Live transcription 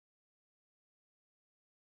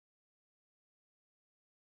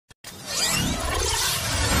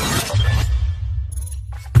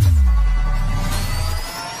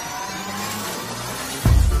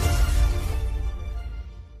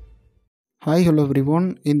Hi hello everyone.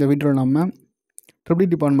 இந்த வீடியோவில் நம்ம ட்ரிபிள்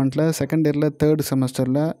டிபார்ட்மெண்ட்டில் செகண்ட் இயரில் தேர்ட்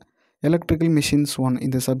செமஸ்டரில் எலக்ட்ரிக்கல் மிஷின்ஸ் 1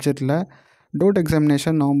 இந்த சப்ஜெக்டில் டோட்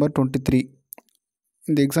எக்ஸாமினேஷன் நவம்பர் 23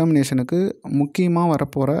 இந்த எக்ஸாமினேஷனுக்கு முக்கியமாக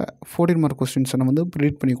வரப்போகிற 14 மார்க் கொஸ்டின்ஸை நம்ம வந்து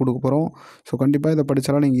ப்ரிடிக்ட் பண்ணி கொடுக்க போகிறோம். ஸோ கண்டிப்பாக இதை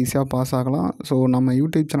படித்தாலும் நீங்கள் ஈஸியாக பாஸ் ஆகலாம். ஸோ நம்ம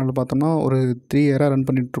யூடியூப் சேனலில் பார்த்தோம்னா ஒரு 3 இயராக ரன்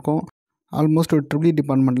பண்ணிகிட்ருக்கோம். ஆல்மோஸ்ட் ஒரு ட்ரிபிள்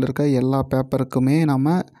டிபார்ட்மெண்ட்டில் இருக்க எல்லா பேப்பருக்குமே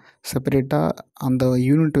நம்ம செப்பரேட்டாக அந்த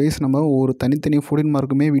யூனிட் வைஸ் நம்ம ஒரு தனித்தனி 14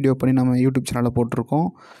 மார்க்குமே வீடியோ பண்ணி நம்ம யூடியூப் சேனலில் போட்டிருக்கோம்.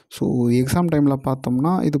 ஸோ எக்ஸாம் டைமில்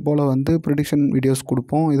பார்த்தோம்னா இது போல் வந்து ப்ரிடிக்ஷன் வீடியோஸ்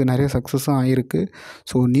கொடுப்போம். இது நிறைய சக்ஸஸும் ஆகிருக்கு.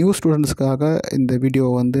 ஸோ நியூ ஸ்டூடெண்ட்ஸ்க்காக இந்த வீடியோ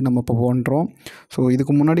வந்து நம்ம இப்போ பண்ணுறோம். ஸோ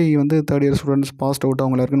இதுக்கு முன்னாடி வந்து third year students passed out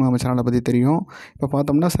அவங்க எல்லாருக்கும் நம்ம சேனலை பற்றி தெரியும். இப்போ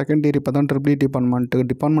பார்த்தோம்னா செகண்ட் இயர் இப்போ தான் ட்ரிபிள்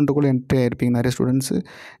டிபார்ட்மெண்ட்டுக்குள்ளே என்ட்ரி ஆகிருப்பீங்க நிறைய ஸ்டூடெண்ட்ஸு.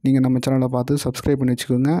 நீங்கள் நம்ம சேனலை பார்த்து சப்ஸ்கிரைப் பண்ணி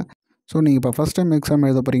வச்சுக்கோங்க. ஸோ நீங்கள் இப்போ ஃபஸ்ட் டைம் எக்ஸாம்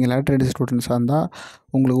எழுத போகிறீங்க லேட்டரேட் ஸ்டூடெண்ட்ஸாக இருந்தால்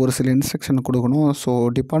உங்களுக்கு ஒரு சில இன்ஸ்ட்ரக்ஷன் கொடுக்கணும். ஸோ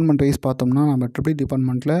டிபார்ட்மெண்ட் வைஸ் பார்த்தோம்னா நம்ம ட்ரிபிள்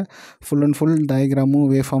டிபார்ட்மெண்ட்டில் ஃபுல் அண்ட் ஃபுல் டயக்ராமும்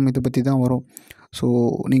வேவ்ஃபார்ம் இதை பற்றி தான் வரும். ஸோ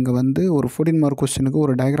நீங்கள் வந்து ஒரு 14 மார்க் கொஸ்டினுக்கு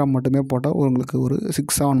ஒரு டயக்ராம் மட்டுமே போட்டால் உங்களுக்கு ஒரு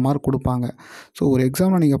 6-7 மார்க் கொடுப்பாங்க. ஸோ ஒரு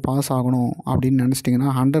எக்ஸாமில் நீங்கள் பாஸ் ஆகணும் அப்படின்னு நினச்சிட்டிங்கன்னா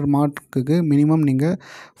 100 மார்க்குக்கு மினிமம் நீங்கள்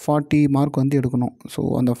 40 மார்க் வந்து எடுக்கணும். ஸோ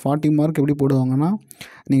அந்த 40 மார்க் எப்படி போடுவாங்கன்னா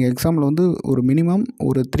நீங்கள் எக்ஸாமில் வந்து ஒரு மினிமம்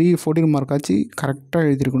ஒரு 3-14 மார்க்காச்சு கரெக்டாக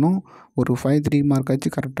எழுதியிருக்கணும். ஒரு 5-3 மார்க்காச்சு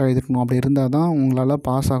கரெக்டாக எழுதிருக்கணும். அப்படி இருந்தால் தான் உங்களால்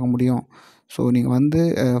பாஸ் ஆக முடியும். ஸோ நீங்கள் வந்து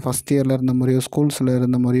ஃபஸ்ட் இயரில் இருந்த முறையோ ஸ்கூல்ஸில்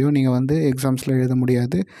இருந்த முறையோ நீங்கள் வந்து எக்ஸாம்ஸில் எழுத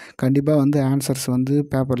முடியாது. கண்டிப்பாக வந்து ஆன்சர்ஸ் வந்து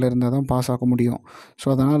பேப்பரில் இருந்தால் தான் பாஸ் ஆக முடியும். ஸோ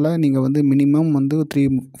அதனால் நீங்கள் வந்து மினிமம் வந்து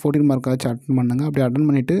 14 மார்க்காச்சும் அட்டன் பண்ணுங்கள். அப்படி அட்டன்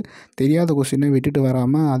பண்ணிவிட்டு தெரியாத கொஸ்டினை விட்டுட்டு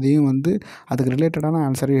வராமல் அதையும் வந்து அதுக்கு ரிலேட்டடான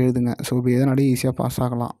ஆன்சரையும் எழுதுங்க. ஸோ இப்படி எதனாலையும் ஈஸியாக பாஸ்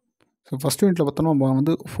ஆகலாம். ஸோ ஃபஸ்ட் யூனிட்டில் பார்த்தோம்னா நம்ம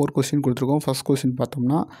வந்து 4 கொஸ்டின் கொடுத்துருக்கோம். ஃபஸ்ட் கொஸ்டின்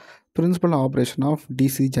பார்த்தோம்னா principal operation of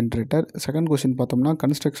DC generator. Second question பார்த்தோம்னா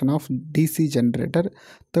construction of DC generator.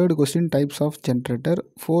 Third question types of generator.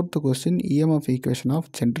 Fourth question EMF equation of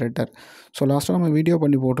generator. So லாஸ்ட்டாக நம்ம வீடியோ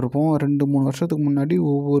பண்ணி போட்டிருப்போம். 2-3 வருஷத்துக்கு முன்னாடி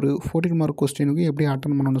ஒவ்வொரு 14 மார்க் கொஸ்டினுக்கும் எப்படி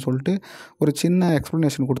அட்டன் பண்ணணும்னு சொல்லிட்டு ஒரு சின்ன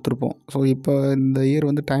எக்ஸ்ப்ளனேஷன் கொடுத்துருப்போம். ஸோ இப்போ இந்த இயர்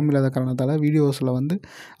வந்து டைம் இல்லாத காரணத்தால் வீடியோஸில் வந்து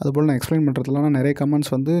அதுபோல் நான் எக்ஸ்பிளைன் பண்ணுறதுலாம் நிறைய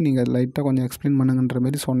கமெண்ட்ஸ் வந்து நீங்கள் லைட்டாக கொஞ்சம் எக்ஸ்பிளைன் பண்ணுங்கன்ற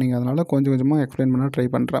மாதிரி சொன்னீங்க. அதனால் கொஞ்சம் கொஞ்சமாக எக்ஸ்பிளைன் பண்ண ட்ரை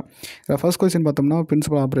பண்ணுறேன். ஃபர்ஸ்ட் கொஸ்டின் பார்த்தோம்னா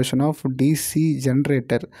principal operation of DC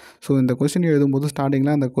generator. So இந்த கொஸ்டின் எழுதும்போது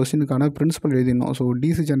ஸ்டார்டிங்கில் அந்த கொஸ்டினுக்கான பிரின்சிபல் எழுதிடணும். ஸோ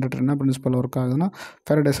டிசி ஜென்ரேட்டர் என்ன பிரின்சிபல் ஒர்க் ஆகுதுன்னா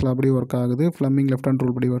ஃபேரடேஸில் அப்படி ஒர்க் ஆகுது, ஃப்ளமிங் லெஃப்ட் ஹேண்ட்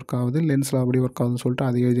ரூல் படி ஒர்க் ஆகுது, லென்ஸில் அப்படி ஒர்க் ஆகுதுன்னு சொல்லிட்டு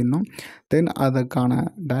அதை எழுதிடணும். தென் அதுக்கான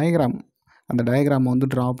டயக்ராம் அந்த டயக்ராமை வந்து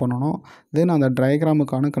ட்ரா பண்ணணும். தென் அந்த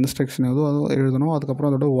டயக்ராமுக்கான கன்ஸ்ட்ரக்ஷன் அதுவும் எழுதணும். அதுக்கப்புறம்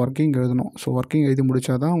அதோட ஒர்க்கிங் எழுதணும். ஸோ ஒர்க்கிங் எழுதி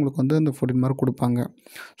முடித்தா தான் உங்களுக்கு வந்து அந்த 14 மார்க் கொடுப்பாங்க.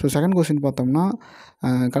 ஸோ செகண்ட் கொஸ்டின் பார்த்தோம்னா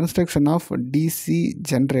construction of DC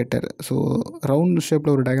generator. So round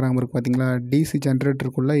ஷேப்பில் ஒரு டயக்ராம் இருக்குது பார்த்தீங்களா, டிசி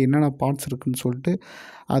ஜென்ரேட்டருக்குள்ளே என்னென்ன பார்ட்ஸ் இருக்குதுன்னு சொல்லிட்டு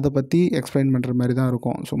அதை பற்றி எக்ஸ்பிளைன் பண்ணுற மாதிரி தான்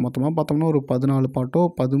இருக்கும். ஸோ மொத்தமாக பார்த்தோம்னா ஒரு 14 பார்ட்டோ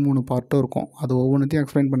 13 பார்ட்டோ இருக்கும். அது ஒவ்வொன்றுத்தையும்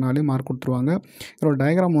எக்ஸ்பிளைன் பண்ணாலே மார்க் கொடுத்துருவாங்க. இதோட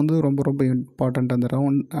டயக்ராம் வந்து ரொம்ப ரொம்ப இம்பார்ட்டண்ட். அந்த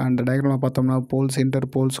ரவுண்ட் அந்த டயக்ராமில் பார்த்தோம்னா poles, inter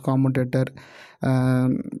poles, commutator,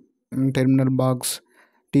 terminal box,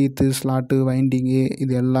 teeth, slot, winding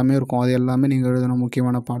இது எல்லாமே இருக்கும். அது எல்லாமே நீங்கள் எழுதணும்.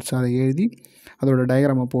 முக்கியமான பார்ட்ஸ் அதை எழுதி அதோட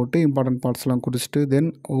டயக்ராமை போட்டு இம்பார்ட்டன்ட் பார்ட்ஸ்லாம் குறிச்சிட்டு தென்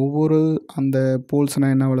ஒவ்வொரு அந்த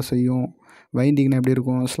போல்ஸ்னால் என்ன வேலை செய்யும், வைண்டிங்னா எப்படி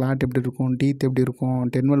இருக்கும், ஸ்லாட் எப்படி இருக்கும், டீத் எப்படி இருக்கும்,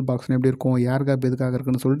 டெர்மினல் பாக்ஸ்னு எப்படி இருக்கும், ஏர் கேப் எதுக்காக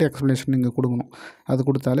இருக்குன்னு சொல்லிட்டு எக்ஸ்ப்ளனேஷன் நீங்கள் கொடுக்கணும். அது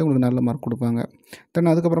கொடுத்தாலே உங்களுக்கு நல்ல மார்க் கொடுப்பாங்க. தென்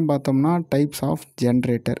அதுக்கப்புறம் பார்த்தோம்னா டைப்ஸ் ஆஃப்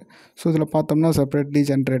ஜென்ரேட்டர். ஸோ இதில் பார்த்தோம்னா separately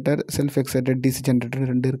generator, self excited DC generator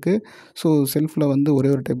 2 இருக்குது. ஸோ செல்ஃபில் வந்து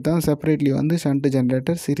ஒரே ஒரு டைப் தான். செப்பரேட்லி வந்து shunt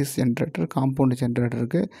generator, series generator, compound generator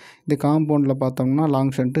இருக்குது. இந்த காம்பவுண்டில் பார்த்தோம்னா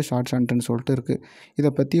லாங் ஷண்ட்டு, ஷார்ட் ஷண்ட்டுன்னு சொல்லிட்டு இருக்குது.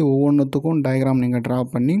 இதை பற்றி ஒவ்வொன்றுத்துக்கும் டயக்ராம் நீங்கள் ட்ரா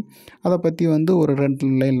பண்ணி அதை பற்றி வந்து ஒரு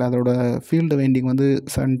 2 லைனில் அதோட ஃபீல்டு வைண்டிங் வந்து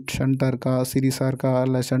ஷண்ட்டாக இருக்கா, சீரிஸாக இருக்கா,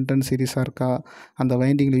 இல்லை ஷண்ட் அண்ட் சீரிஸாக இருக்கா, அந்த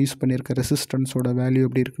வைண்டிங்கில் யூஸ் பண்ணியிருக்க ரெசிஸ்டன்ஸோட வேல்யூ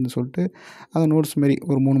எப்படி இருக்குதுன்னு சொல்லிட்டு அதை நோட்ஸ் மாரி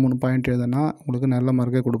ஒரு 3 பாயிண்ட் எழுதுனா உங்களுக்கு நல்ல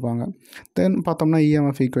மார்க்கே கொடுப்பாங்க. தென் பார்த்தோம்னா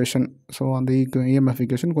இஎம்எஃப் ஈக்குவேஷன். ஸோ அந்த இஎம்எஃப்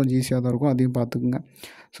ஈக்குவேஷன் கொஞ்சம் ஈஸியாக தான் இருக்கும், அதையும் பார்த்துக்குங்க.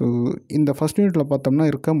 ஸோ இந்த ஃபஸ்ட் யூனிட்டில் பார்த்தோம்னா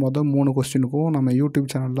இருக்க மொதல் 3 கொஸ்டினுக்கும் நம்ம யூடியூப்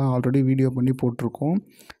சேனலில் ஆல்ரெடி வீடியோ பண்ணி போட்டிருக்கோம்.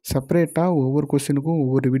 செப்பரேட்டாக ஒவ்வொரு கொஸ்டினுக்கும்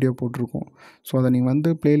ஒவ்வொரு வீடியோ போட்டிருக்கோம். ஸோ அதை நீங்கள் வந்து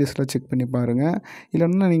ப்ளேலிஸ்ட்டில் செக் பண்ணி பாருங்கள்.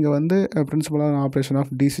 இல்லைன்னா நீங்கள் வந்து principal operation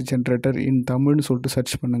of DC generator இன் தமிழ்னு சொல்லிட்டு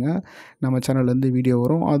சர்ச் பண்ணுங்கள். நம்ம சேனல்லேருந்து வீடியோ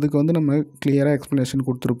வரும். அதுக்கு வந்து நம்ம கிளியராக எக்ஸ்ப்ளனேஷன்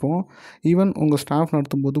கொடுத்துருப்போம். ஈவன் உங்கள் ஸ்டாஃப்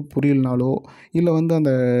நடத்தும்போது புரியலனாலோ இல்லை வந்து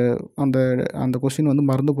அந்த அந்த அந்த கொஸ்டின் வந்து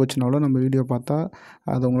மறந்து போச்சுனாலோ நம்ம வீடியோ பார்த்தா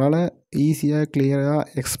அது உங்களால் ஈஸியாக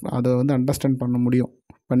கிளியராக அதை வந்து அண்டர்ஸ்டாண்ட்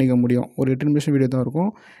பண்ணிக்க முடியும். ஒரு 8 நிமிஷம் வீடியோ தான்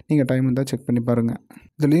இருக்கும். நீங்கள் டைம் இருந்தால் செக் பண்ணி பாருங்கள்.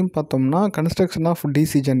 இதுலேயும் பார்த்தோம்னா கன்ஸ்ட்ரக்ஷன் ஆஃப்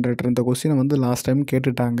டிசி ஜென்ரேட்டர் இந்த கொஸ்டினை வந்து லாஸ்ட் டைம்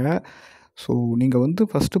கேட்டுட்டாங்க. ஸோ நீங்கள் வந்து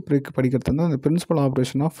ஃபஸ்ட்டு படிக்கிறது வந்து அந்த principal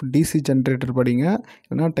operation of DC generator படிங்க,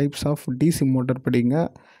 இல்லைனா டைப்ஸ் ஆஃப் டிசி மோட்டர் படிங்க,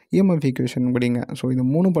 இஎம்எஃப் ஈக்குவேஷன் படிங்க. ஸோ இது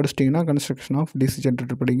 3 படிச்சிட்டிங்கன்னா கன்ஸ்ட்ரக்ஷன் ஆஃப் டிசி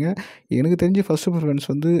ஜென்ரேட்டர் படிங்க. எனக்கு தெரிஞ்சு ஃபஸ்ட்டு ப்ரிஃபரன்ஸ்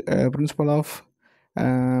வந்து பிரின்சிபல் ஆஃப்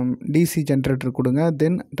டிசி ஜென்ரேட்டர் கொடுங்க,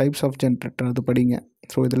 தென் டைப்ஸ் ஆஃப் ஜென்ரேட்டர் அது படிங்க.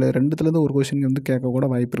 ஸோ இதில் ரெண்டுத்துலேருந்து ஒரு கொஸ்டின் வந்து கேட்க கூட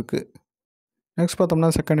வாய்ப்பு இருக்குது. நெக்ஸ்ட் பார்த்தோம்னா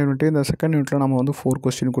செகண்ட் யூனிட். இந்த செகண்ட் யூனிட்டில் நம்ம வந்து 4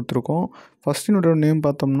 கொஸ்டின் கொடுத்துருக்கோம். ஃபஸ்ட் யூனிட்டோட நேம்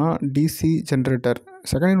பார்த்தோம்னா டிசி ஜென்ரேட்டர்,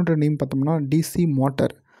 செகண்ட் யூனிட்டோட நேம் பார்த்தோம்னா டிசி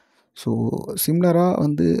மோட்டர். ஸோ சிம்லராக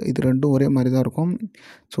வந்து இது ரெண்டும் ஒரே மாதிரி தான் இருக்கும்.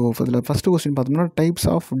 ஸோ இதில் ஃபஸ்ட்டு கொஸ்டின் பார்த்தோம்னா types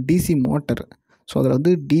of DC motor. So அதில்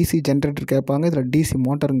வந்து டிசி ஜென்ரேட்டர் கேட்பாங்க, இதில் டிசி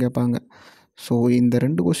மோட்டரும் கேட்பாங்க. ஸோ இந்த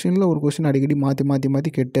 2 கொஸ்டினில் ஒரு கொஸ்டின் அடிக்கடி மாற்றி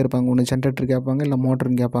கேட்டே இருப்பாங்க. ஒன்று ஜென்ரேட்டர் கேட்பாங்க, இல்லை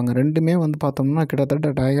மோட்டரும் கேட்பாங்க. ரெண்டுமே வந்து பார்த்தோம்னா கிட்டத்தட்ட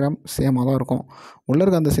டயக்ராம் சேமாக தான் இருக்கும். உள்ளே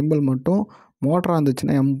இருக்க அந்த சிம்பிள் மட்டும் மோட்டராக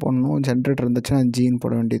இருந்துச்சுன்னா எம் போடணும், ஜென்ரேட்டர் இருந்துச்சுன்னா ஜின்னு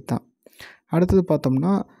போட வேண்டியது தான். அடுத்தது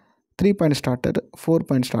பார்த்தோம்னா 3 பாயிண்ட் ஸ்டார்டர், 4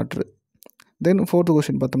 பாயிண்ட் ஸ்டார்டர். தென் 4th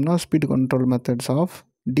கொஸ்டின் பார்த்தோம்னா speed control methods of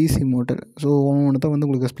DC motor. So ஒன்று தான் வந்து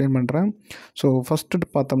உங்களுக்கு எக்ஸ்பிளைன் பண்ணுறேன். ஸோ ஃபஸ்ட்டு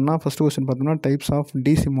கொஸ்டின் பார்த்தோம்னா டைப்ஸ் ஆஃப்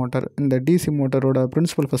டிசி மோட்டர். இந்த டிசி மோட்டரோட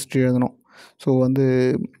பிரின்சிபல் ஃபஸ்ட்டு எழுதணும். ஸோ வந்து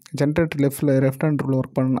ஜென்ரேட்டர் லெஃப்ட் ஹேண்ட் ரூலில்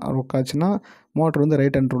ஒர்க் ஆச்சுன்னா மோட்டர் வந்து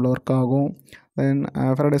ரைட் ஹேண்ட் ரூலில் ஒர்க் ஆகும். தென்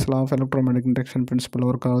ஃபெரடேஸ் law of எலக்ட்ரோமேட்டிக் induction principal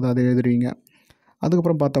work ஆகுது, அதை எழுதுறீங்க.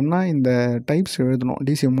 அதுக்கப்புறம் பார்த்தோம்னா இந்த டைப்ஸ் எழுதணும்.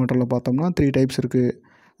 டிசி மோட்டரில் பார்த்தோம்னா 3 டைப்ஸ் இருக்குது.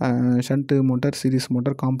 Shunt motor, series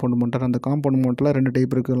motor, compound motor. அந்த காம்பவுண்ட் மோட்டரில் 2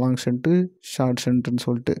 டைப் இருக்குது, லாங் ஷண்ட்டு, ஷார்ட் ஷண்ட்டுன்னு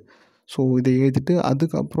சொல்லிட்டு. ஸோ இதை எழுதிட்டு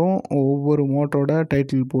அதுக்கப்புறம் ஒவ்வொரு மோட்டரோட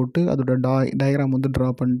டைட்டில் போட்டு அதோட டயக்ராம் வந்து ட்ரா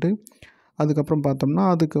பண்ணிட்டு அதுக்கப்புறம் பார்த்தோம்னா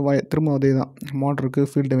அதுக்கு திரும்ப அதே தான், மோட்டருக்கு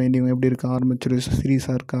ஃபீல்டு வைண்டிங் எப்படி இருக்குது, ஆர்மேச்சர்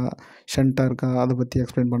சீரிஸாக இருக்கா, ஷண்ட்டாக இருக்கா, அதை பற்றி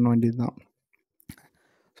எக்ஸ்பிளைன் பண்ண வேண்டியது தான்.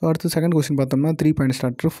 ஸோ அடுத்து செகண்ட் கொஸ்டின் பார்த்தோம்னா 3 point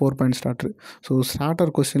starter, 4 point starter. So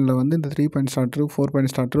starter கொஸ்டினில் வந்து இந்த 3 பாயிண்ட் ஸ்டார்டர், 4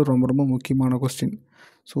 பாயிண்ட் ஸ்டார்டர் ரொம்ப ரொம்ப முக்கியமான கொஸ்டின்.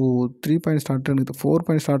 ஸோ 3 பாயிண்ட் ஸ்டார்டர் எனக்கு 4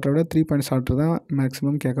 பாயிண்ட் ஸ்டார்டரை விட 3 பாயிண்ட் ஸ்டார்டர் தான்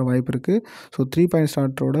மேக்ஸிமம் கேட்க வாய்ப்பு இருக்குது. So 3 point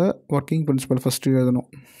ஸ்டார்டரோட working principal first எழுதணும்.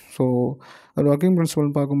 ஸோ அது ஒர்க்கிங்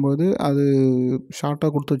பிரின்சிபல் பார்க்கும்போது அது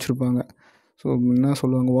ஷார்ட்டாக கொடுத்து வச்சுருப்பாங்க. ஸோ என்ன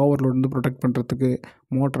சொல்லுவாங்க, ஓவர்லோட் வந்து ப்ரொடெக்ட் பண்ணுறதுக்கு,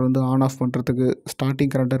 மோட்டர் வந்து ஆன் ஆஃப் பண்ணுறதுக்கு,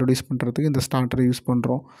 ஸ்டார்டிங் கரண்ட்டை ரெடியூஸ் பண்ணுறதுக்கு இந்த ஸ்டார்டரை யூஸ்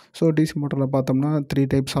பண்ணுறோம். ஸோ டிசி மோட்டரில் பார்த்தோம்னா 3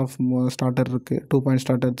 டைப்ஸ் ஆஃப் ஸ்டார்டர் இருக்குது. 2 point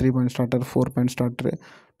starter, 3 point starter, 4 point starter.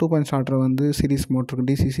 2 point ஸ்டார்டரை வந்து சீரிஸ் மோட்டருக்கு,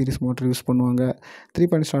 டிசி சீரிஸ் மோட்டர் யூஸ் பண்ணுவாங்க. 3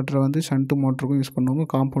 பாயிண்ட் ஸ்டார்டரை வந்து ஷண்ட் மோட்டருக்கும் யூஸ் பண்ணுவாங்க,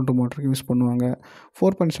 காம்பவுண்ட் மோட்டருக்கும் யூஸ் பண்ணுவாங்க.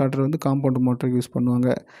 4 பாயிண்ட் ஸ்டார்டர் வந்து காம்பவுண்ட் மோட்டருக்கு யூஸ் பண்ணுவாங்க.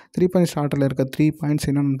 3 பாயிண்ட் ஸ்டார்டரில் இருக்க 3 பாயிண்ட்ஸ்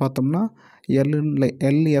என்னென்னு பார்த்தோம்னா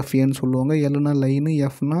எல்எஃப்ஏன்னு சொல்லுவாங்க. எல்னா லைனு,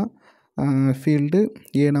 எஃப்னா ஃபீல்டு,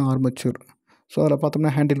 ஏனா ஆர்மேச்சர். ஸோ அதில்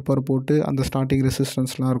பார்த்தோம்னா ஹேண்டில் பவர் போட்டு அந்த ஸ்டார்டிங்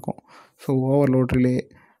ரெசிஸ்டன்ஸ்லாம் இருக்கும். ஸோ ஓவர்லோட் ரிலே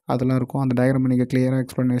அதெல்லாம் இருக்கும். அந்த டயக்ராமை நீங்கள் கிளியராக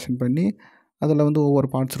எக்ஸ்ப்ளனேஷன் பண்ணி அதில் வந்து ஒவ்வொரு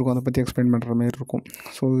பார்ட்ஸ் இருக்கும், அதை பற்றி எக்ஸ்பிளைன் பண்ணுற மாதிரி இருக்கும்.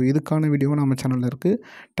 ஸோ இதுக்கான வீடியோவும் நம்ம சேனலில் இருக்குது.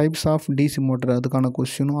 டைப்ஸ் ஆஃப் டிசி மோட்டர் அதுக்கான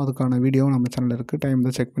கொஸ்டினும் அதுக்கான வீடியோவும் நம்ம சேனலில் இருக்குது. டைம்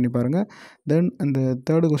தான் செக் பண்ணி பாருங்கள். தென் இந்த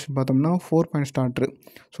தேர்டு கொஸ்டின் பார்த்தோம்னா 4 point starter.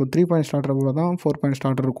 So 3 point starter போல தான் 4 பாயிண்ட்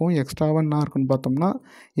ஸ்டார்டர் இருக்கும். எக்ஸ்ட்ராவாக என்ன இருக்குன்னு பார்த்தோம்னா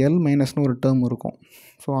எல் மைனஸ்னு ஒரு டேர்ம் இருக்கும்.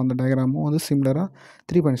 ஸோ அந்த டயக்ராமும் வந்து சிமிலராக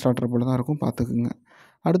 3 பாயிண்ட் ஸ்டார்டர் போல தான் இருக்கும், பார்த்துக்குங்க.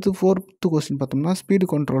 அடுத்து 4th கொஸ்டின் பார்த்தோம்னா speed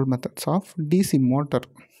control methods of DC motor.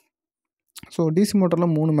 So DC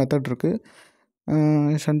மோட்டரில் 3 மெத்தட் இருக்குது.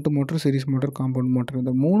 Shunt motor, series motor, compound motor.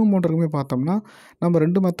 இந்த 3 மோட்டருக்குமே பார்த்தோம்னா நம்ம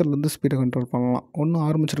 2 மெத்தடில் வந்து ஸ்பீடை கண்ட்ரோல் பண்ணலாம். ஒன்று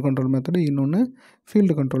ஆர்மேச்சர் கண்ட்ரோல் மெத்தடு, இன்னொன்று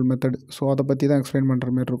ஃபீல்டு கண்ட்ரோல் மெத்தடு. ஸோ அதை பற்றி தான் எக்ஸ்பிளைன் பண்ணுற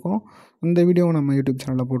மாதிரி இருக்கும். இந்த வீடியோவை நம்ம யூடியூப்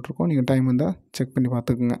சேனலில் போட்டிருக்கோம், நீங்கள் டைம் இருந்தால் செக் பண்ணி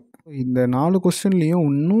பார்த்துக்குங்க. இந்த 4 கொஸ்டின்லேயும்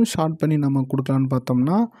இன்னும் ஷார்ட் பண்ணி நம்ம கொடுக்கலான்னு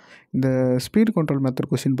பார்த்தோம்னா இந்த ஸ்பீட் கண்ட்ரோல்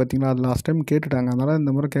மெத்தட் கொஸ்டின் பார்த்திங்களா, அது லாஸ்ட் டைம் கேட்டுட்டாங்க, அதனால்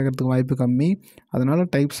இந்த முறை கேட்குறதுக்கு வாய்ப்பு கம்மி. அதனால்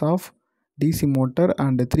types of DC motor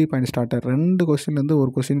and 3 point starter 2 கொஸ்டின்லேருந்து ஒரு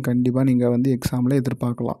கொஸ்டின் கண்டிப்பாக நீங்கள் வந்து எக்ஸாமில்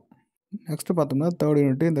எதிர்பார்க்கலாம். நெக்ஸ்ட்டு பார்த்தோம்னா தேர்ட்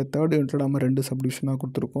யூனிட். இந்த தேர்ட் யூனிட்டில் நம்ம 2 சப்டிவிஷனாக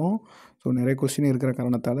கொடுத்துருக்கோம். ஸோ நிறைய கொஸ்டின் இருக்கிற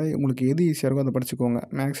காரணத்தால் உங்களுக்கு எது ஈஸியாக இருக்கோ அதை படிச்சுக்கோங்க.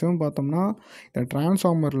 மேக்ஸிமம் பார்த்தோம்னா இந்த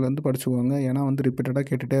டிரான்ஸ்ஃபார்மர்லேருந்து படிச்சுக்கோங்க, ஏன்னா வந்து ரிப்பீட்டடாக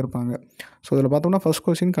கேட்டுகிட்டே இருப்பாங்க. ஸோ இதில் பார்த்தோம்னா first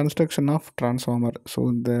question construction of transformer. So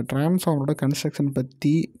இந்த டிரான்ஸ்ஃபார்மரோட கன்ஸ்ட்ரக்ஷன்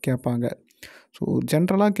பற்றி கேட்பாங்க. ஸோ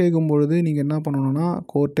ஜென்ரலாக கேட்கும்பொழுது நீங்கள் என்ன பண்ணணுன்னா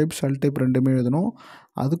கோர் டைப், ஷெல் டைப் ரெண்டுமே எழுதணும்.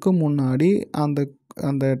 அதுக்கு முன்னாடி அந்த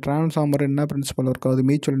அந்த டிரான்ஸ்ஃபார்மர் என்ன பிரின்சிபல் ஒர்க் ஆகுது,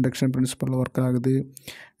 மியூச்சுவல் இண்டக்ஷன் பிரின்சிபல் ஒர்க் ஆகுது,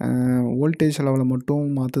 வோல்டேஜ் லெவலை மட்டும்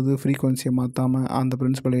மாற்றுது, ஃப்ரீக்வன்சியை மாற்றாமல் அந்த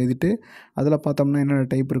பிரின்சிபல் எழுதிட்டு அதில் பார்த்தோம்னா என்னென்ன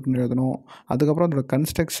டைப் இருக்குன்னு எழுதணும். அதுக்கப்புறம் அதோட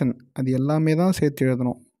கன்ஸ்ட்ரக்ஷன் அது எல்லாமே தான் சேர்த்து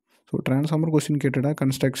எழுதணும். ஸோ டிரான்ஸ்ஃபார்மர் கொஸ்டின் கேட்டுட்டா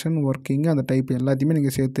கன்ஸ்ட்ரக்ஷன், ஒர்க்கிங், அந்த டைப் எல்லாத்தையுமே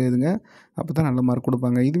நீங்கள் சேர்த்து எழுதுங்க, அப்போ தான் நல்ல மார்க்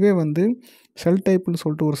கொடுப்பாங்க. இதுவே வந்து ஷெல் டைப்புன்னு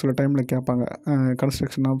சொல்லிட்டு ஒரு சில டைமில் கேட்பாங்க.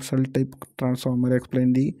 Construction of shell type transformer,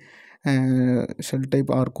 explain the shell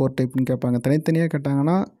type R core டைப்னு கேட்பாங்க. தனித்தனியாக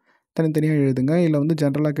கேட்டாங்கன்னா தனித்தனியாக எழுதுங்க, இல்லை வந்து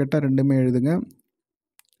ஜென்ரலாக கேட்டால் ரெண்டுமே எழுதுங்க.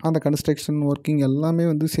 அந்த கன்ஸ்ட்ரக்ஷன், ஒர்க்கிங் எல்லாமே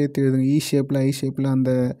வந்து சேர்த்து எழுதுங்க. இ ஷேப்பில், ஐ ஷேப்பில்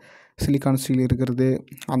அந்த சிலிக்கான் ஸ்டீல் இருக்கிறது,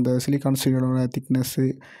 அந்த சிலிக்கான் ஸ்டீலோட திக்னஸ்ஸு,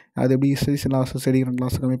 அது எப்படி ஹிஸ்டெரிசிஸ் லாஸ், செடிகரண்ட்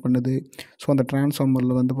லாஸ் கம்மி பண்ணுது. ஸோ அந்த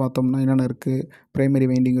டிரான்ஸ்ஃபார்மரில் வந்து பார்த்தோம்னா என்னென்ன இருக்குது, பிரைமரி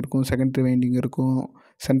வைண்டிங் இருக்கும், செகண்டரி வைண்டிங் இருக்கும்,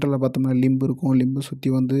 சென்ட்ரலில் பார்த்தோம்னா லிம்பு இருக்கும், லிம்பு சுற்றி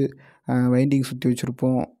வந்து வைண்டிங் சுற்றி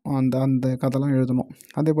வச்சுருப்போம். அந்த அந்த கதைலாம் எழுதணும்.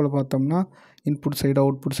 அதே போல் பார்த்தோம்னா input side,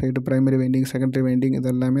 output side, primary winding, secondary winding, இது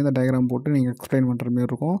எல்லாமே இந்த டயக்ராம் போட்டு நீங்கள் எக்ஸ்பிளைன் பண்ணுற மாரி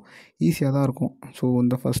இருக்கும். ஈஸியாக தான் இருக்கும். ஸோ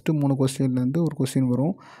இந்த ஃபஸ்ட்டு 3 கொஸ்டின்லேருந்து ஒரு கொஸ்டின்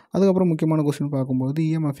வரும். அதுக்கப்புறம் முக்கியமான கொஸ்டின் பார்க்கும்போது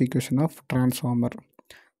EMF equation of transformer.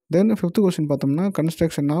 Then 5th question பார்த்தோம்னா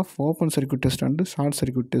construction of open circuit test and short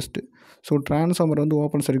circuit test. So transformer வந்து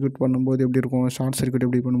ஓப்பன் சர்க்யூட் பண்ணும்போது எப்படி இருக்கும், ஷார்ட் சர்க்யூட்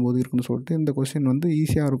எப்படி பண்ணும்போது இருக்குன்னு சொல்லிட்டு இந்த கொஸ்டின் வந்து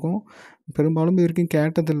ஈஸியாக இருக்கும். பெரும்பாலும் இது வரைக்கும்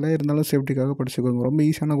கேட்டதில்லை, இருந்தாலும் சேஃப்டிக்காக படிச்சுக்கோங்க. ரொம்ப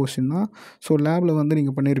ஈஸியான கொஸ்டின் தான். ஸோ லேபில் வந்து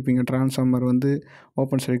நீங்கள் பண்ணியிருப்பீங்க, டிரான்ஸ்ஃபார்மர் வந்து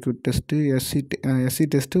open circuit test, SC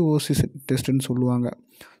test, ஓசி டெஸ்ட்டுன்னு சொல்லுவாங்க.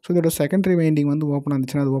 ஸோ இதோட செகண்டரி வைண்டிங் வந்து ஓப்பனாக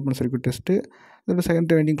இருந்துச்சுன்னா அது ஓப்பன் சர்க்யூட் டெஸ்ட்டு, இதோட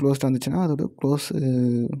செகண்டரி வைண்டிங் க்ளோஸ்டாக இருந்துச்சுன்னா அதோட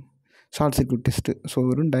ஷார்ட் சர்க்யூட் டெஸ்ட்டு. ஸோ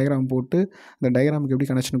வெறும் டயக்ராம் போட்டு அந்த டயக்ராமுக்கு எப்படி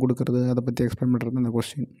கனெக்ஷன் கொடுக்குறது அதை பற்றி எக்ஸ்பிளைன் பண்ணுறது அந்த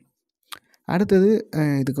கொஸ்டின். அடுத்தது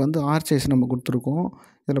இதுக்கு வந்து ஆர்ச்சேஸ் நம்ம கொடுத்துருக்கோம்.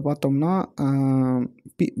 இதில் பார்த்தோம்னா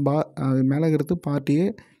அது மேலே இருக்கிறது பார்ட் ஏ,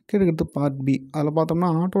 கீழே இருக்கிறது பார்ட் பி. அதில் பார்த்தோம்னா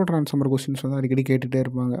ஆட்டோ டிரான்ஸ்ஃபார்மர் கொஸ்டின்ஸ் வந்து அடிக்கடி கேட்டுகிட்டே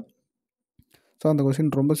இருப்பாங்க. ஸோ அந்த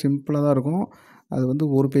கொஸ்டின் ரொம்ப சிம்பிளாக தான் இருக்கும். அது வந்து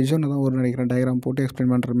ஒரு பேஜோ தான் ஒரு நினைக்கிறேன், டயக்ராம் போட்டு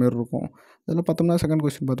எக்ஸ்பிளைன் பண்ணுற மாரி இருக்கும். இதில் பார்த்தோம்னா செகண்ட்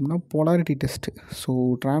கொஸ்டின் பார்த்தோம்னா பொலாரிட்டி டெஸ்ட்டு. ஸோ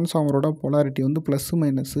டிரான்ஸ்ஃபார்மரோட பொலாரிட்டி வந்து ப்ளஸ்ஸு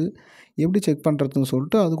மைனஸு எப்படி செக் பண்ணுறதுன்னு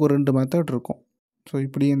சொல்லிட்டு அதுக்கு ஒரு 2 மெத்தட் இருக்கும். ஸோ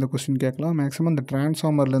இப்படி இந்த கொஸ்டின் கேட்கலாம். மேக்ஸிமம் இந்த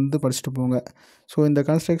டிரான்ஸ்ஃபார்மர்லேருந்து படிச்சுட்டு போங்க. ஸோ இந்த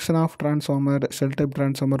construction of transformer, shell type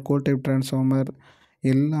transformer, goal type transformer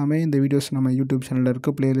எல்லாமே இந்த வீடியோஸ் நம்ம யூடியூப் சேனலில்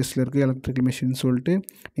இருக்குது, ப்ளேலிஸ்ட்டில் இருக்குது, எலக்ட்ரிக்கல் மிஷின் சொல்லிட்டு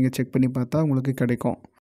நீங்கள் செக் பண்ணி பார்த்தா உங்களுக்கு கிடைக்கும்.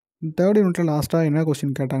 தேர்ட் யூனிட்டில் லாஸ்ட்டாக என்ன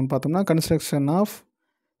கொஸ்டின் கேட்டாங்கன்னு பார்த்தோம்னா construction of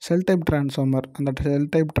shell type transformer. அந்த ஷெல்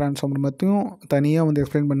டைப் டிரான்ஸ்ஃபார்மர் பற்றியும் தனியாக வந்து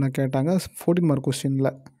எக்ஸ்பிளைன் பண்ண கேட்டாங்க 14 மார்க்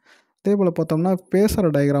கொஸ்டினில். அதே போல் பார்த்தோம்னா பேசுகிற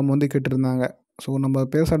டயக்ராம் வந்து கேட்டிருந்தாங்க. ஸோ நம்ம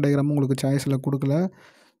பேசுகிற டயக்ராமும் உங்களுக்கு சாய்ஸில் கொடுக்கல.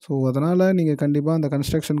 ஸோ அதனால் நீங்கள் கண்டிப்பாக அந்த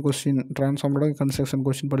கன்ஸ்ட்ரக்ஷன் கொஸ்டின், டிரான்ஸ்ஃபார்மரோட கன்ஸ்ட்ரக்ஷன்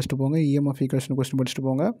கொஸ்டின் படிச்சுட்டு போங்க, இஎம்எஃப் ஈக்குவேஷன் கொஸ்டின் படிச்சுட்டு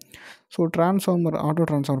போங்க. ஸோ டிரான்ஸ்ஃபார்மர், ஆட்டோ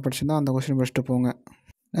டிரான்ஸ்ஃபார்மர் படிச்சுருந்தா அந்த கொஸ்டின் படிச்சுட்டு போங்க.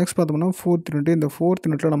 நெக்ஸ்ட் பார்த்தோம்னா 4th யூனிட். இந்த 4th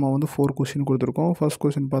யூனிட்டில் நம்ம வந்து 4 கொஸ்டின் கொடுத்துருக்கோம். ஃபர்ஸ்ட்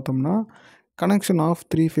கொஸ்டின் பார்த்தோம்னா connection of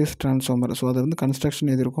 3 face transformer. So அது வந்து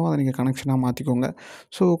கன்ஸ்ட்ரக்ஷன் எது இருக்கோ அதை நீங்கள் கனெக்ஷனாக மாற்றிக்கோங்க.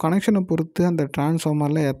 ஸோ கனெக்ஷனை பொறுத்து அந்த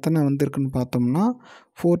டிரான்ஸ்ஃபார்மரில் எத்தனை வந்து இருக்குதுன்னு பார்த்தோம்னா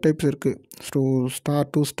 4 டைப்ஸ் இருக்குது. So star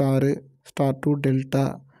to star, star to delta,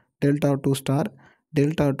 delta to star,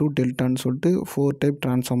 delta to டெல்டான்னு சொல்லிட்டு 4 டைப்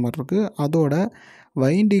டிரான்ஸ்ஃபார்மர் இருக்குது. அதோட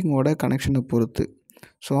வைண்டிங்கோட கனெக்ஷனை பொறுத்து.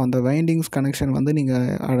 ஸோ அந்த வைண்டிங்ஸ் கனெக்ஷன் வந்து நீங்கள்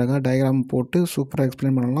அழகாக டயக்ராம் போட்டு சூப்பராக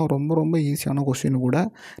எக்ஸ்பிளைன் பண்ணலாம். ரொம்ப ரொம்ப ஈஸியான கொஸ்டின் கூட,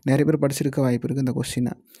 நிறைய பேர் படிச்சிருக்க வாய்ப்பு இருக்குது இந்த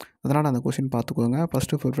கொஸ்டினை. அதனால் அந்த கொஸ்டின் பார்த்துக்கோங்க.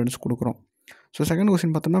 ஃபஸ்ட்டு ப்ரிஃபரன்ஸ் கொடுக்குறோம். ஸோ செகண்ட்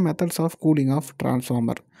கொஸ்டின் பார்த்தோம்னா methods of cooling of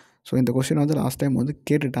transformer. So இந்த கொஸ்டின் வந்து லாஸ்ட் டைம் வந்து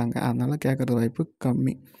கேட்டுட்டாங்க, அதனால் கேட்குறது வாய்ப்பு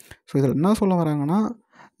கம்மி. ஸோ இதில் என்ன சொல்ல வராங்கன்னா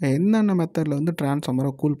என்னென்ன மெத்தடில் வந்து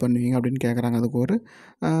டிரான்ஸ்ஃபார்மரை கூல் பண்ணுவீங்க அப்படின்னு கேட்குறாங்க. அதுக்கு ஒரு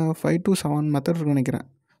 5 to 7 மெத்தட் இருக்குன்னு நினைக்கிறேன்.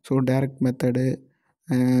 ஸோ டைரக்ட் மெத்தடு,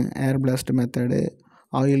 ஏர் blast method,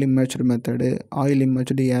 oil இம்மேஜ்டு method, oil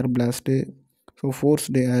இம்மேஜ்டு ஏர் பிளாஸ்ட்டு, ஸோ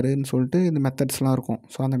ஃபோர்ஸ்டு ஏருன்னு சொல்லிட்டு இந்த மெத்தட்ஸ்லாம் இருக்கும்.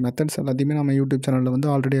 ஸோ அந்த மெத்தட்ஸ் எல்லாத்தையுமே நம்ம யூடியூப் சேனலில் வந்து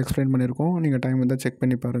ஆல்ரெடி எக்ஸ்பிளைன் பண்ணியிருக்கோம். நீங்கள் டைம் இருந்தால் செக்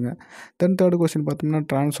பண்ணி பாருங்கள். தென் தேர்ட் கொஸ்டின் பார்த்தோம்னா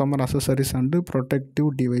transformer அசசரிஸ் and protective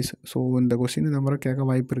device. So இந்த கொஸ்டின் இந்த மாதிரி கேட்க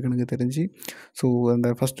வாய்ப்பு இருக்குது எனக்கு தெரிஞ்சு. ஸோ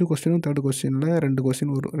அந்த ஃபஸ்ட்டு கொஸ்டினும் தேர்ட் கொஸ்டினில் 2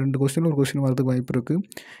 கொஸ்டினில் ஒரு கொஸ்டின் வரதுக்கு வாய்ப்பு இருக்குது.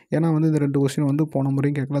 ஏன்னா வந்து இந்த 2 கொஸ்டின் வந்து போன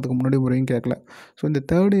முறையும் கேட்கல, அதுக்கு முன்னாடி முறையும் கேட்கல. ஸோ இந்த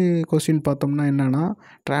தேர்டு கொஸ்டின் பார்த்தோம்னா என்னென்னா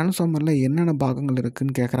டிரான்ஸ்ஃபார்மரில் என்னென்ன பாகங்கள்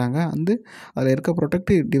இருக்குதுன்னு கேட்குறாங்க. வந்து அதில் இருக்க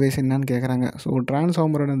ப்ரொடெக்டிவ் டிவைஸ் என்னன்னு கேட்குறாங்க. ஸோ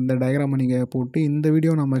டிரான்ஸ்ஃபார்மரோட இந்த டயக்ராமை நீங்கள் போட்டு, இந்த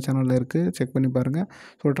வீடியோ நம்ம சேனலில் இருக்குது, செக் பண்ணி பாருங்கள்.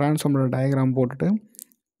 ஸோ டிரான்ஸ்ஃபார்மரோட டயக்ராம் போட்டுட்டு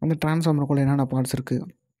அந்த டிரான்ஸ்ஃபார்மருக்குள்ளே என்னென்ன பார்ட்ஸ் இருக்குது,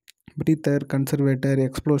 பிரீத்தர், கன்சர்வேட்டர்,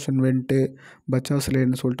 எக்ஸ்ப்ளோஷன் வெண்ட்டு,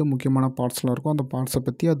 பச்சாஸ்லேன்னு சொல்லிட்டு முக்கியமான பார்ட்ஸ்லாம் இருக்கும். அந்த பார்ட்ஸை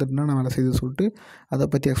பற்றி அது என்னென்ன வேலை செய்யுது சொல்லிட்டு அதை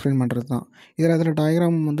பற்றி எக்ஸ்பிளைன் பண்ணுறது தான். அதில்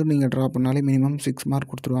டயக்ராம் வந்து நீங்கள் ட்ரா பண்ணாலே மினிமம் 6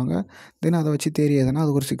 மார்க் கொடுத்துருவாங்க. தென் அதை வச்சு தேரி எதுனா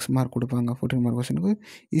அது ஒரு 6 மார்க் கொடுப்பாங்க. 14 மார்க் கொஸ்டினுக்கு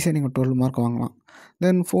ஈஸியாக நீங்கள் 12 மார்க் வாங்கலாம்.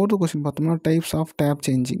 தென் 4th கொஸ்டின் பார்த்தோம்னா types of tape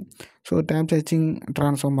changing. So tape changing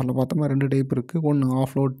டிரான்ஸ்ஃபார்மரில் பார்த்தோம்னா 2 டைப் இருக்குது. ஒன்று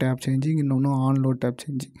ஆஃப் லோட் டேப் சேஞ்சிங், இன்னொன்று ஆன் லோட் டேப்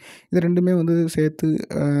சேஞ்சிங். இது ரெண்டுமே வந்து சேர்த்து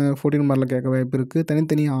 14 மார்க்கில் கேட்க வாய்ப்பு இருக்குது.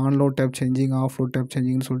 தனித்தனியாக on load tape changing, of load tape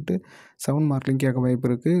சேஞ்சிங்னு சொல்லிட்டு 7 மார்க்லையும் கேட்க வாய்ப்பு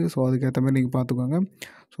இருக்குது. ஸோ அதுக்கேற்ற மாதிரி நீங்கள் பார்த்துக்கோங்க.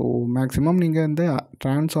 ஸோ மேக்ஸிமம் நீங்கள் இந்த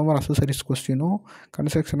transformer அசசரிஸ் கொஸ்டினும்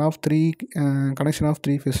construction of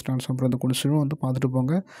 3 face transformer அந்த கொஸ்டினும் வந்து பார்த்துட்டு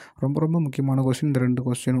போங்க. ரொம்ப ரொம்ப முக்கியமான கொஸ்டின் இந்த 2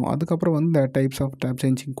 கொஸ்டினும். அதுக்கப்புறம் வந்து இந்த டைப்ஸ் ஆஃப் டேப்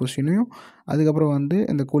சேஞ்சிங் கொஸ்டினையும், அதுக்கப்புறம் வந்து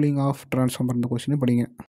இந்த கூலிங் ஆஃப் டிரான்ஸ்ஃபார்மர் இந்த கொஸ்டினும் படிங்க.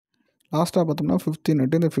 லாஸ்ட்டாக பார்த்தோம்னா 5th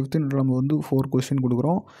யூனிட். இந்த 5th யூனிட் நம்ம வந்து 4 கொஸ்டின்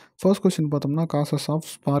கொடுக்குறோம். ஃபர்ஸ்ட் கொஸ்டின் பார்த்தோம்னா causes of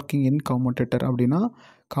sparking in commutator. அப்படின்னா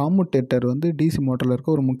கம்யூட்டேட்டர் வந்து டிசி மோட்டரில் இருக்க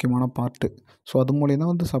ஒரு முக்கியமான பார்ட்டு. ஸோ அது மூலியம்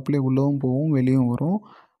தான் வந்து சப்ளை உள்ளவும் போகும், வெளியும் வரும்.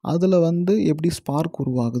 அதில் வந்து எப்படி ஸ்பார்க்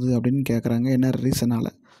உருவாகுது அப்படின்னு கேட்குறாங்க, என்ன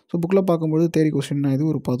ரீசனால். ஸோ புக்கில் பார்க்கும்போது தியரி கொஸ்டின் இது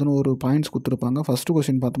ஒரு 11 பாயிண்ட்ஸ் கொடுத்துருப்பாங்க. ஃபஸ்ட்டு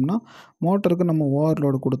கொஸ்டின் பார்த்தோம்னா, மோட்டருக்கு நம்ம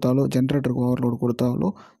ஓவர்லோடு கொடுத்தாலோ ஜென்ரேட்டருக்கு ஓவர்லோடு கொடுத்தாலோ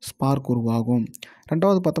ஸ்பார்க் உருவாகும்.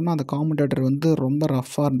 ரெண்டாவது பார்த்தோம்னா, அந்த காமுடேட்டர் வந்து ரொம்ப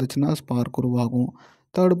ரஃப்பாக இருந்துச்சுன்னா ஸ்பார்க் உருவாகும்.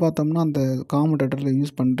 தேர்டு பார்த்தோம்னா, அந்த காமுடேட்டரில்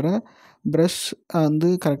யூஸ் பண்ணுற ப்ரஷ் வந்து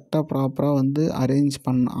கரெக்டாக ப்ராப்பராக வந்து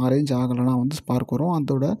அரேஞ்ச் ஆகலைன்னா வந்து ஸ்பார்க் வரும்.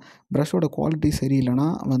 அதோட ப்ரஷ்ஷோட குவாலிட்டி சரியில்லைன்னா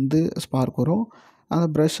வந்து ஸ்பார்க் வரும். அந்த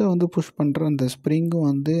ப்ரஷ்ஷை வந்து புஷ் பண்ணுற அந்த ஸ்ப்ரிங்கும்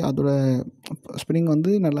வந்து அதோட ஸ்ப்ரிங்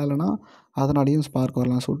வந்து நல்லா இல்லைன்னா அதனாலேயும் ஸ்பார்க்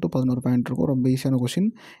வரலாம்னு சொல்லிட்டு 11 பாயிண்ட் இருக்கும். ரொம்ப ஈஸியான கொஷின்.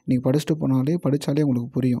 நீங்கள் படித்தாலே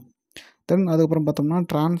உங்களுக்கு புரியும். தென் அதுக்கப்புறம் பார்த்தோம்னா,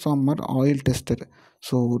 ட்ரான்ஸ்ஃபார்மர் ஆயில் டெஸ்டர்.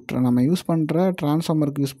 ஸோ நம்ம யூஸ் பண்ணுற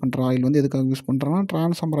ட்ரான்ஸ்ஃபார்மருக்கு யூஸ் பண்ணுற ஆயில் வந்து எதுக்காக யூஸ் பண்ணுறோன்னா,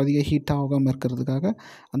 ட்ரான்ஸ்ஃபார்மர் அதிக ஹீட் ஆகாமல் இருக்கிறதுக்காக,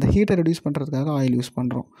 அந்த ஹீட்டை ரெடியூஸ் பண்ணுறதுக்காக ஆயில் யூஸ்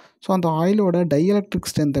பண்ணுறோம். ஸோ அந்த ஆயிலோட டைஎலக்ட்ரிக்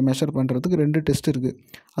ஸ்ட்ரென்த்தை மெஷர் பண்ணுறதுக்கு 2 டெஸ்ட் இருக்குது.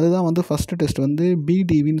 அதுதான் வந்து ஃபஸ்ட்டு டெஸ்ட் வந்து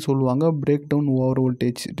பிடிவின்னு சொல்லுவாங்க, break down over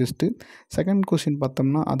voltage test. Second question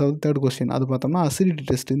பார்த்தோம்னா, அதாவது தேர்ட் கொஸ்டின் அது பார்த்தோம்னா அசிடிட்டி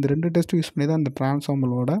டெஸ்ட். இந்த 2 டெஸ்ட்டும் யூஸ் பண்ணி தான் இந்த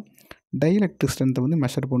ட்ரான்ஸ்ஃபார்மரோட டைஎலக்ட்ரிக் ஸ்ட்ரென்த்தை வந்து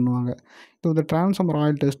மெஷர் பண்ணுவாங்க. இப்போ இந்த ட்ரான்ஸ்ஃபார்மர்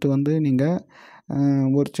ஆயில் டெஸ்ட்டு வந்து நீங்கள்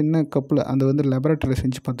ஒரு சின்ன கப்பில் அந்த வந்து லெபரட்டரியில்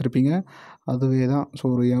செஞ்சு பார்த்துருப்பீங்க. அதுவே தான். ஸோ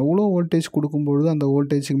ஒரு எவ்வளோ வோல்டேஜ் கொடுக்கும்பொழுது அந்த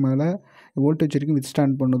வோல்டேஜுக்கு மேலே வோல்டேஜ் வரைக்கும்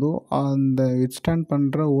வித்ஸ்டாண்ட் பண்ணுதோ, அந்த வித்ஸ்டாண்ட்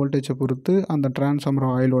பண்ணுற வோல்டேஜை பொறுத்து அந்த ட்ரான்ஸ்ஃபார்மர்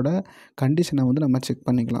ஆயிலோட கண்டிஷனை வந்து நம்ம செக்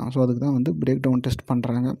பண்ணிக்கலாம். ஸோ அதுக்கு தான் வந்து பிரேக் டவுன் டெஸ்ட்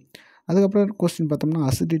பண்ணுறாங்க. அதுக்கப்புறம் கொஸ்டின் பார்த்தோம்னா,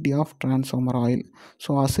 acidity of transformer oil.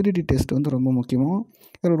 So acidity test வந்து ரொம்ப முக்கியம்.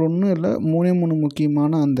 இதில் ஒன்றும் இல்லை, 3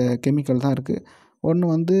 முக்கியமான அந்த கெமிக்கல் தான் இருக்குது. ஒன்று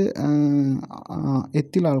வந்து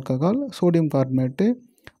எத்தில் ஆல்கஹால், சோடியம் கார்பனேட்டு,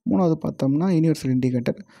 3வது பார்த்தோம்னா யுனிவர்சல்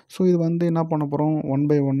இண்டிகேட்டர். ஸோ இது வந்து என்ன பண்ண போகிறோம், 1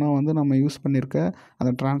 பை 1 வந்து நம்ம யூஸ் பண்ணியிருக்க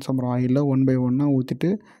அந்த ட்ரான்ஸ்ஃபார்மர் ஆயிலில் 1 பை 1 ஊற்றிட்டு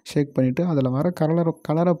ஷேக் பண்ணிவிட்டு அதில் வர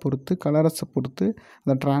கலரஸை பொறுத்து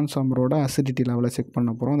அந்த ட்ரான்ஸ்ஃபார்மரோட அசிடிட்டி லெவலை செக்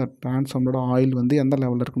பண்ண போகிறோம். அந்த ட்ரான்ஸ்ஃபார்மரோட ஆயில் வந்து எந்த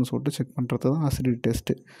லெவலில் இருக்குன்னு சொல்லிட்டு செக் பண்ணுறது தான் அசிடிட்டி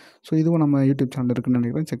டெஸ்ட்டு. ஸோ இதுவும் நம்ம யூடியூப் சேனல் இருக்குதுன்னு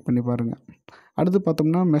நினைக்கிறேன், செக் பண்ணி பாருங்கள். அடுத்து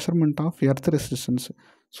பார்த்தோம்னா, measurement of earth resistance.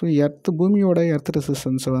 So பூமியோட எர்த்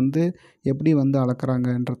ரெசிஸ்டன்ஸை வந்து எப்படி வந்து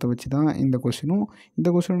அளக்குறாங்கன்றத வச்சு தான் இந்த கொஷினும்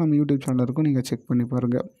நம்ம யூடியூப் சேனலில் இருக்கும், நீங்கள் செக் பண்ணி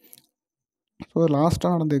பாருங்கள். ஸோ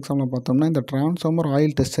லாஸ்ட்டாக நடந்த எக்ஸாமில் பார்த்தோம்னா, இந்த ட்ரான்ஸ்ஃபார்மர்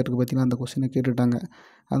ஆயில் டெஸ்டருக்கு பார்த்தீங்கன்னா அந்த கொஷினை கேட்டுட்டாங்க.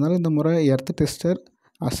 அதனால் இந்த முறை earth tester,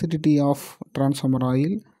 acidity of transformer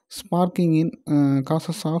oil, sparking in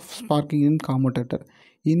causes of sparking in commutator,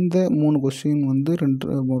 இந்த 3 கொஸ்டின் வந்து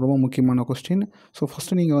ரொம்ப முக்கியமான கொஸ்டின். ஸோ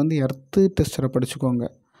ஃபஸ்ட்டு நீங்கள் வந்து எர்த்து டெஸ்டரை படிச்சுக்கோங்க.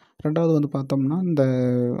 ரெண்டாவது வந்து பார்த்தோம்னா, இந்த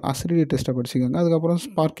அசிடிட்டி டெஸ்ட்டை படிச்சுக்கோங்க. அதுக்கப்புறம்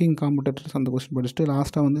ஸ்பார்க்கிங் காமுடேட்டர்ஸ் அந்த கொஸ்டின் படிச்சுட்டு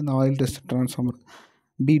லாஸ்ட்டாக வந்து இந்த ஆயில் டெஸ்ட் ட்ரான்ஸ்ஃபார்மர்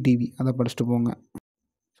பிடிவி அதை படிச்சுட்டு போங்க.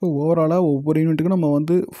 ஸோ ஓவராலாக ஒவ்வொரு யூனிட்டுக்கும் நம்ம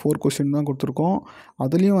வந்து 4 கொஸ்டின் தான் கொடுத்துருக்கோம்.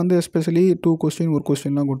 அதுலேயும் வந்து எஸ்பெஷலி 2 கொஸ்டின் ஒரு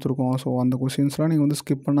கொஸ்டின்லாம் கொடுத்துருக்கோம். ஸோ அந்த கொஸ்டின்ஸ்லாம் நீங்கள் வந்து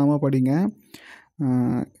ஸ்கிப் பண்ணாமல் படிங்க,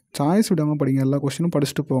 சாய்ஸ் விடாமல் படிங்க, எல்லா கொஸ்டினும்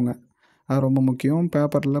படிச்சுட்டு போங்க. அது ரொம்ப முக்கியம்.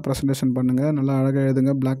 பேப்பரில் ப்ரெசன்டேஷன் பண்ணுங்கள், நல்லா அழகாக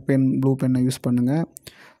எழுதுங்க, பிளாக் பென் ப்ளூ பென்னை யூஸ் பண்ணுங்கள்.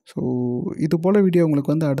 ஸோ இது போல் வீடியோ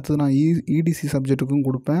உங்களுக்கு வந்து அடுத்தது நான் இடிசி சப்ஜெக்ட்டுக்கும்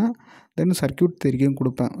கொடுப்பேன், தென் சர்க்யூட் தியரிக்கும்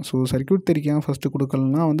கொடுப்பேன். ஸோ சர்க்யூட் தியரிக்கு ஏன் ஃபஸ்ட்டு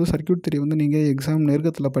கொடுக்கலன்னா வந்து சர்க்யூட் தியரி வந்து நீங்கள் எக்ஸாம்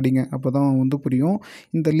நெருக்கத்தில் படிங்க, அப்போ தான் வந்து புரியும்.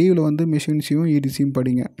 இந்த லீவில் வந்து மெஷின்ஸையும் இடிசியும்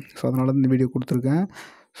படிங்க. ஸோ அதனால இந்த வீடியோ கொடுத்துருக்கேன்.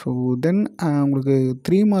 ஸோ தென் உங்களுக்கு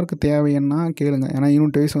 3 மார்க் தேவைன்னா கேளுங்க. ஏன்னா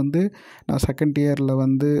யூனிட் வைஸ் வந்து நான் செகண்ட் இயரில்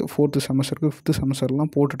வந்து 4th செமஸ்டருக்கு 5th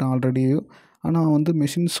செமஸ்டர்லாம் போட்டுட்டேன் ஆல்ரெடி. ஆனால் வந்து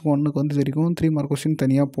மெஷின்ஸ் 1க்கு வந்து வரைக்கும் 3 மார்க் கொஸ்டின்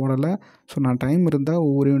தனியாக போடலை. ஸோ நான் டைம் இருந்தால்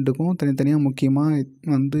ஒவ்வொரு யூனிட்டுக்கும் தனித்தனியாக முக்கியமாக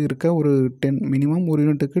வந்து இருக்க ஒரு 10 மினிமம் ஒரு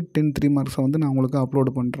யூனிட்டுக்கு 10 3 மார்க்ஸை வந்து நான் உங்களுக்கு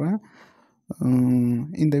அப்லோடு பண்ணுறேன்.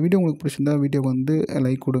 இந்த வீடியோ உங்களுக்கு பிடிச்சிருந்தா வீடியோக்கு வந்து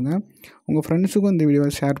லைக் கொடுங்க, உங்கள் ஃப்ரெண்ட்ஸுக்கும் இந்த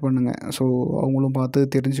வீடியோவை ஷேர் பண்ணுங்கள். ஸோ அவங்களும் பார்த்து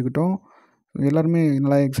தெரிஞ்சுக்கிட்டோம். எல்லாருமே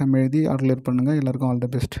நல்லா எக்ஸாம் எழுதி கிளியர் பண்ணுங்கள். எல்லாருக்கும் ஆல் த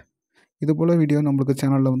பெஸ்ட். இது போல் வீடியோ நம்மளுக்கு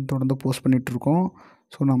சேனலில் வந்து தொடர்ந்து போஸ்ட் பண்ணிகிட்ருக்கோம்.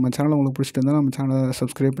 ஸோ நம்ம சேனல் உங்களுக்கு பிடிச்சிட்டு நம்ம சேனலை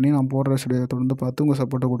சப்ஸ்கிரைப் பண்ணி நான் போடுற வீடியோ தொடர்ந்து பார்த்து உங்கள்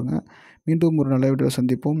சப்போர்ட்டை கொடுங்க. மீண்டும் ஒரு நல்ல வீடியோ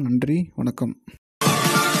சந்திப்போம். நன்றி, வணக்கம்.